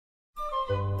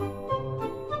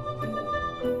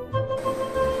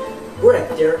We're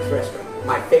at Derek's Restaurant,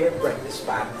 my favorite breakfast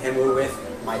spot, and we're with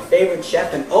my favorite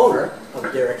chef and owner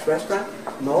of Derek's Restaurant,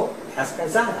 Mo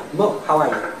Asgharzadeh. Mo, how are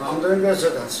you? I'm doing good,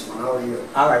 sir. How are you?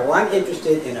 All right, well, I'm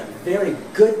interested in a very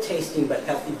good tasting but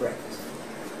healthy breakfast.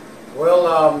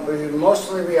 Well,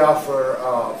 we offer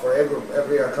for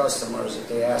every customers if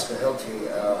they ask for healthy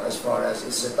as far as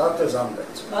it's a doctor's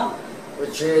omelette, Oh.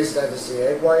 which is that is the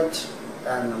egg white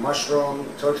and the mushroom,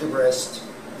 turkey breast,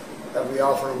 that we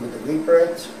offer them with the wheat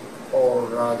bread, or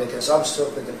they can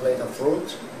substitute with a plate of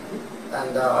fruit.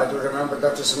 And I do remember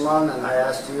Dr. Simone, and I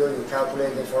asked you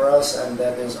calculated for us, and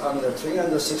that is under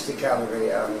 360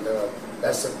 calories, and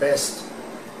that's the best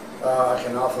I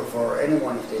can offer for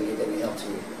anyone if they need any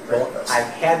healthy breakfast. Well,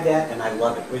 I've had that and I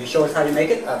love it. Will you show us how you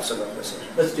make it? Absolutely, sir.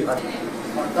 Let's do it.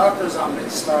 Our doctor's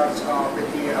omelet starts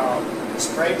with the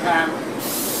spray pan,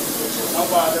 which is no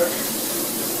butter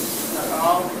at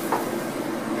all.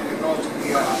 Then it goes to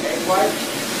the egg white.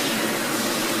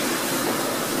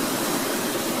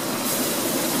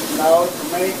 Now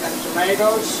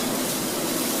tomatoes.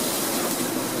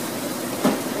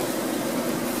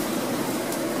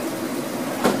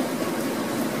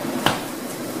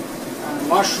 And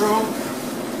mushroom.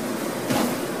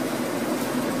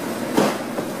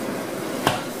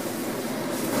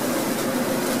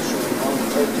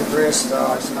 Turkey breast,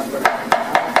 it's not going to be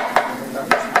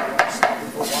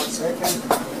for 1 second.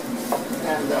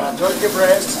 And turkey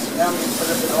breast, then we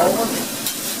flip it over.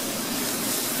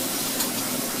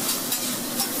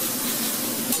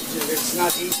 It's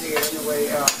not easy anyway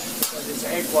because it's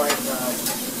egg white.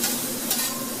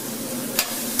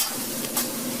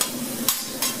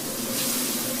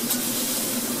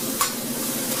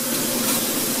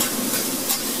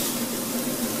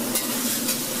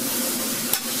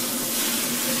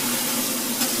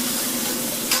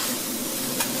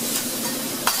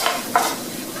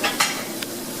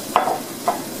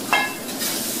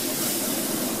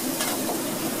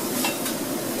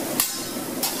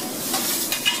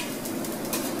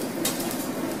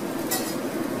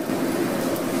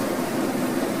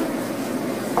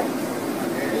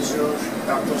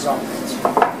 Doctor's omelette.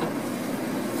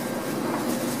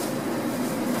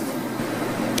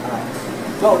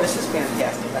 Mo, this is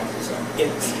fantastic.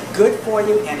 It's good for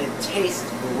you and it tastes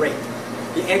great.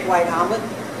 The egg white omelet,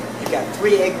 you've got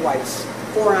 3 egg whites,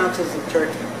 4 ounces of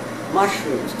turkey,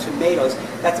 mushrooms, tomatoes.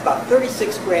 That's about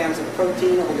 36 grams of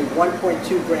protein, only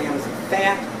 1.2 grams of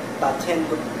fat, about 10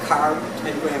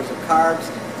 grams of carbs.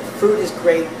 The fruit is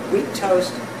great, wheat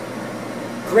toast,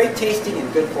 great tasting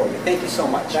and good for you. Thank you so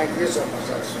much. Thank you so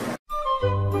much.